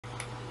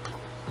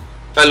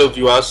Hello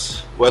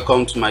viewers,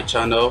 welcome to my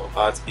channel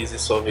at Easy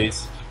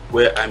Surveys,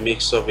 where I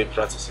make survey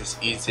practices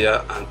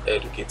easier and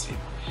educative.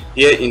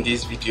 Here in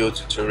this video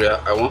tutorial,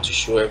 I want to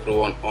show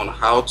everyone on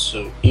how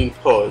to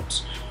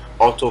import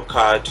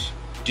AutoCAD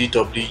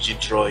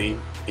DWG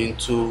drawing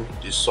into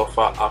the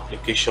software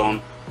application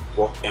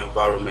work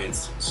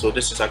environment. So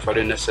this is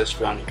actually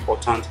necessary and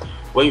important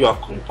when you are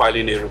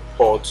compiling a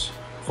report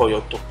for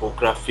your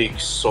topographic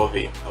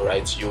survey.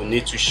 Alright, you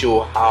need to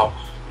show how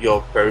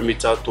your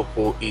perimeter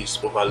topo is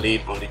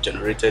overlaid on the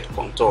generated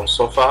contour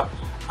software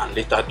and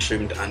later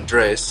trimmed and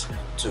dressed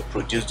to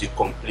produce the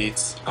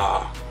complete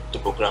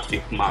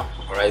topographic map.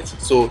 Alright,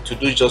 so to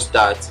do just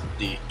that,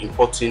 the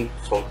importing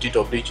from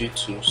DWG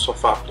to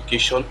software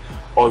application,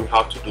 all you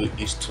have to do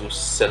is to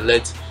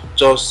select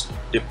just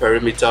the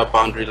perimeter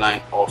boundary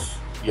line of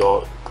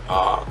your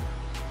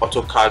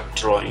AutoCAD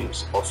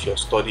drawings of your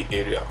study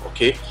area.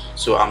 Okay,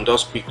 so I'm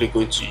just quickly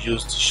going to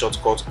use the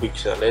shortcut quick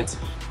select.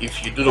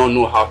 If you do not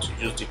know how to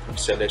use the quick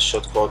select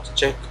shortcut,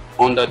 check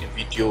under the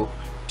video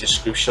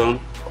description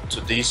to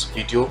this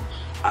video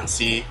and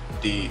see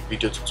the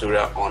video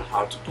tutorial on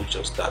how to do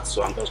just that.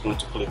 So I'm just going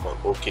to click on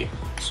OK.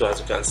 So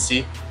as you can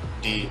see,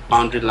 the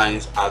boundary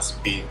lines has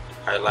been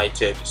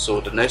highlighted.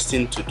 So the next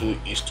thing to do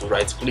is to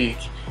right click,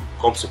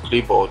 come to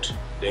clipboard,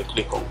 then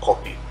click on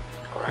copy.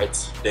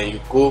 Alright, then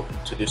you go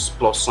to this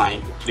plus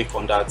sign, you click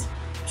on that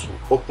to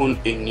open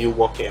a new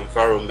work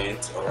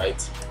environment.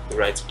 Alright, you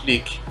right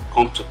click,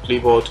 come to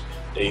clipboard,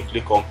 then you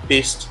click on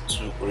paste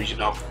to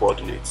original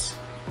coordinates.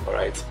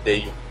 Alright,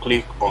 then you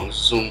click on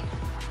zoom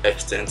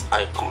extend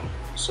icon.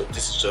 So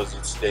this is just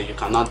it. Then you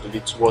cannot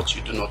delete what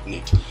you do not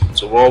need.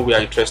 So what we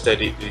are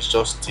interested in is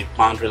just the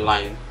boundary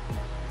line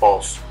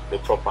of the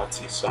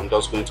property. So I'm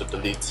just going to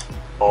delete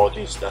all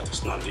this that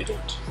is not needed.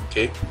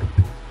 Okay,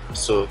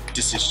 so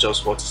this is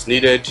just what is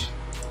needed,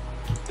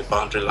 the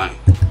boundary line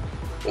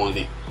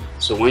only.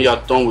 So when you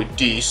are done with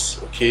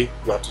this, okay,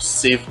 you have to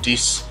save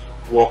this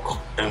work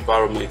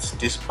environment,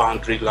 this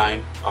boundary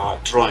line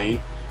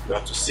drawing. You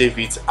have to save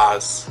it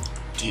as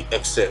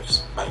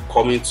DXF by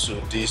coming to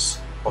this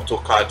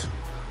AutoCAD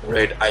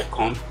red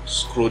icon,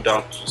 scroll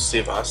down to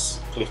save as,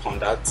 click on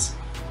that,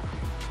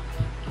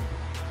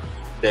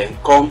 then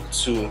come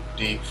to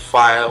the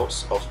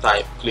files of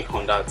type, click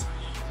on that,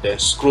 then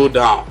scroll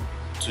down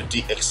to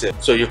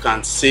DXF. So you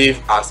can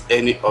save as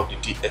any of the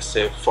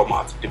DXF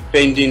format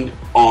depending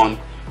on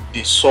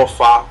the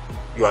software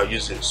you are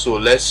using. So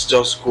let's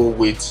just go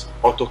with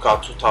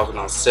AutoCAD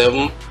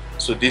 2007.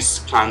 So this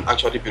can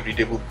actually be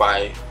readable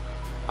by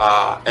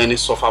any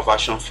software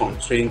version from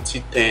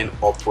 2010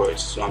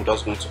 upwards. So I'm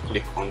just going to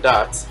click on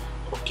that.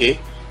 Okay,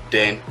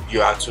 then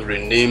you have to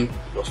rename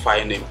your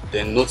file name,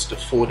 then note the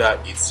folder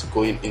it's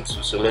going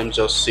into. So let me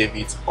just save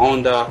it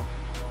under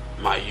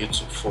my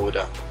YouTube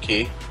folder.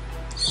 Okay,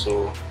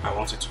 so I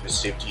want it to be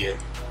saved here,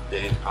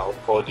 then I'll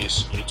call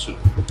this YouTube.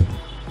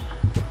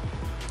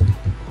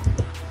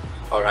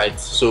 Alright,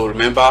 so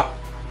remember,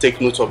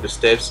 take note of the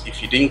steps.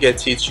 If you didn't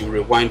get it, you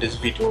rewind this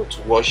video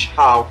to watch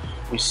how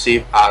we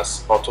save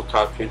as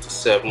AutoCAD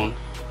 27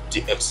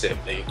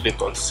 DXF, then you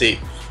click on save.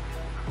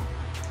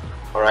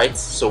 Alright,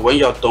 so when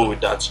you're done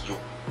with that, you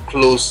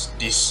close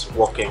this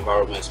work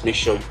environment. Make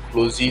sure you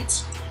close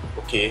it.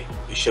 Okay,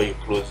 make sure you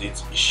close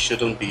it. It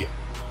shouldn't be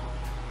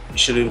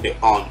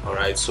on.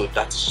 Alright, so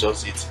that's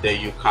just it.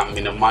 Then you can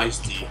minimize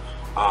the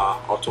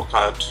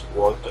AutoCAD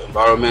work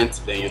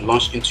environment. Then you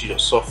launch into your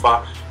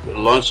software, you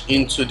launch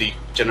into the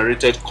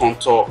generated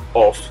contour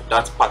of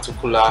that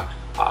particular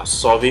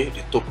survey,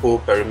 the topo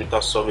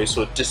perimeter survey.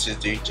 So this is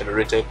the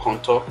generated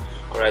contour.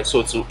 Alright,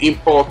 so to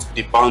import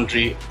the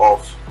boundary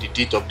of the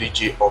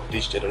DWG of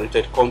this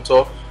generated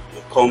contour,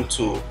 you come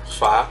to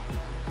file,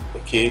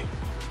 okay, you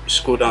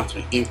scroll down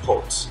to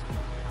import,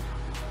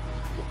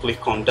 you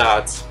click on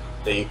that,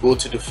 then you go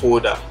to the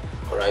folder.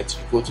 Alright,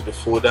 you go to the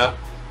folder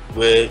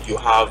where you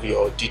have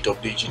your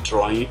DWG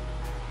drawing.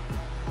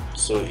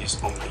 So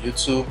it's on my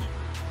YouTube.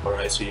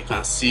 Alright, so you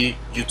can see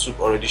YouTube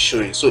already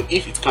showing. So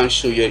if it can't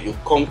show here, you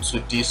come to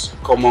this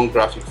common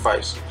graphic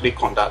files, you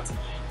click on that,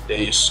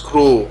 then you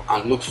scroll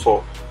and look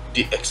for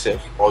DXF,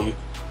 or you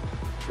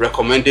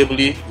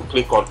recommendably you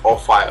click on all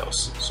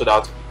files so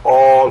that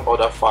all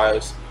other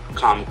files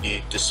can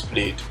be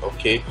displayed.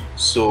 Okay,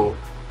 so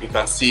you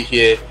can see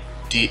here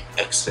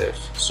DXF,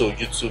 so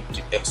YouTube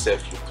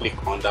DXF, you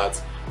click on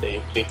that, then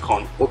you click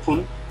on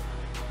open,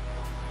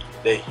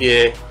 then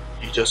here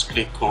you just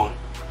click on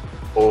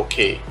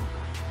OK.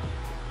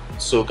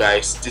 So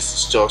guys, this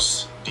is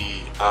just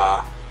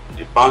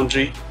the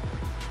boundary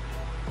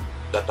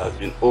that has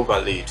been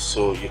overlaid.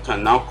 So you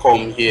can now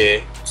come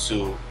here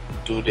to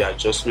do the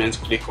adjustments,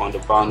 click on the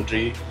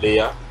boundary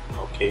layer,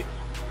 okay,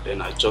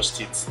 then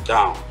adjust it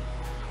down,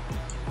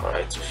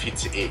 alright, to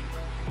fit in.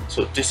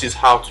 So this is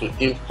how to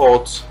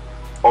import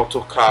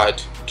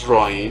AutoCAD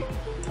drawing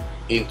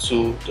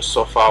into the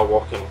software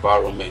work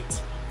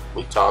environment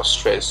without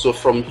stress. So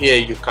from here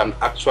you can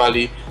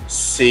actually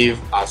save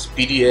as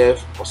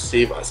PDF or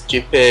save as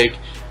JPEG,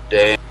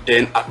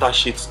 then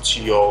attach it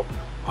to your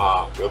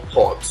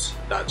report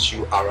that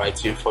you are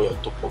writing for your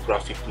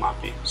topographic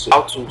mapping. So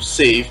how to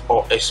save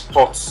or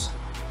export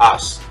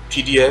as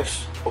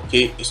PDF,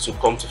 okay, is to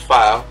come to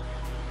file,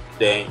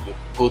 then you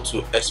go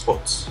to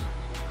export.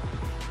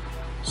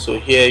 So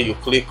here you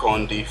click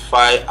on the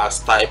file as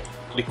type,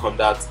 click on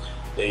that,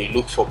 then you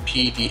look for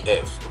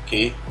PDF,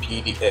 okay,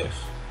 PDF.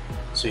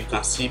 So you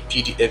can see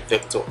PDF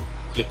vector,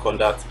 click on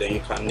that, then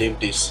you can name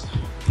this.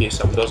 Yes,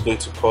 I'm just going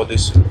to call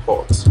this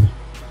report.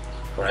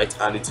 Right,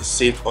 and it is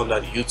saved under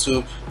the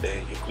YouTube,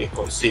 then you click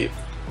on save,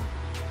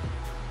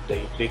 then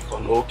you click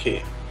on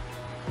OK.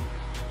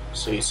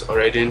 So it's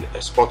already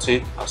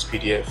exporting as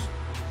PDF,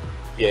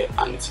 yeah,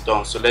 and it's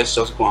done. So let's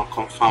just go and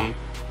confirm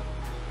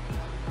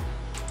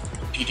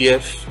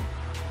PDF.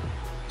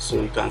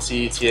 So you can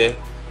see it here,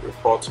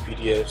 report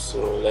PDF.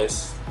 So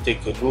let's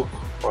take a look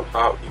on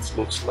how it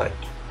looks like.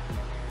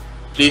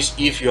 Please,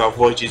 if you have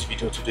watched this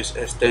video to this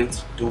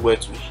extent, do well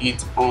to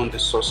hit on the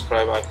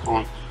subscribe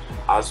icon,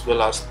 as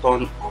well as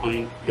turn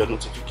on your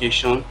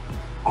notification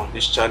on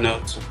this channel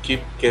to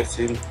keep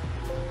getting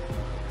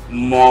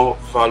more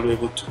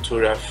valuable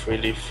tutorial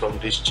freely from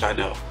this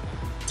channel.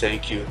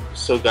 Thank you.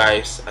 So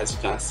guys, as you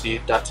can see,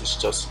 that is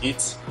just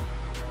it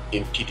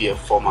in PDF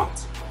format.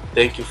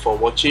 Thank you for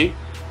watching,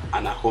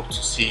 and I hope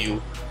to see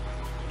you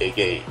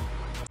again.